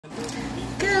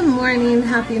morning,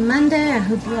 happy Monday. I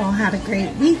hope you all had a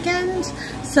great weekend.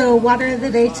 So water of the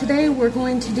day today, we're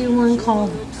going to do one called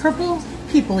Purple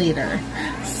People Eater.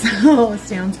 So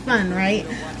sounds fun, right?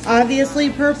 Obviously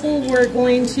purple, we're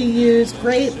going to use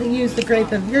grape. Use the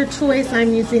grape of your choice.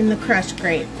 I'm using the crushed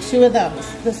grape, 2 of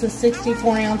those. This is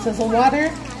 64 ounces of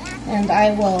water, and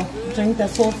I will drink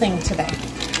this whole thing today.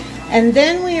 And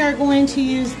then we are going to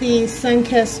use the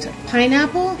sun-kissed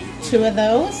pineapple, 2 of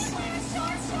those.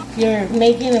 If you're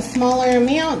making a smaller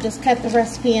amount, just cut the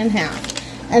recipe in half.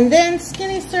 And then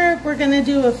skinny syrup, we're going to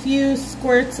do a few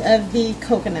squirts of the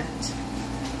coconut.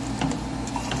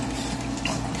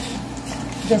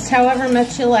 Just however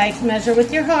much you like, measure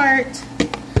with your heart.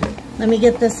 Let me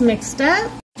get this mixed up.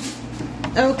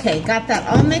 Okay, got that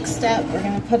all mixed up. We're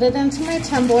going to put it into my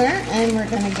tumbler and we're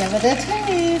going to give it a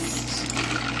taste.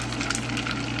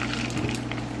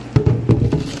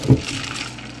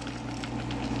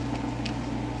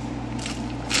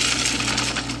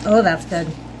 Oh, that's good.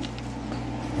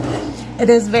 It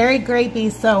is very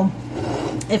grapey, so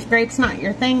if grape's not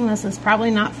your thing, this is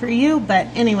probably not for you. But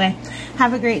anyway,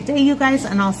 have a great day, you guys,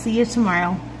 and I'll see you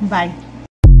tomorrow. Bye.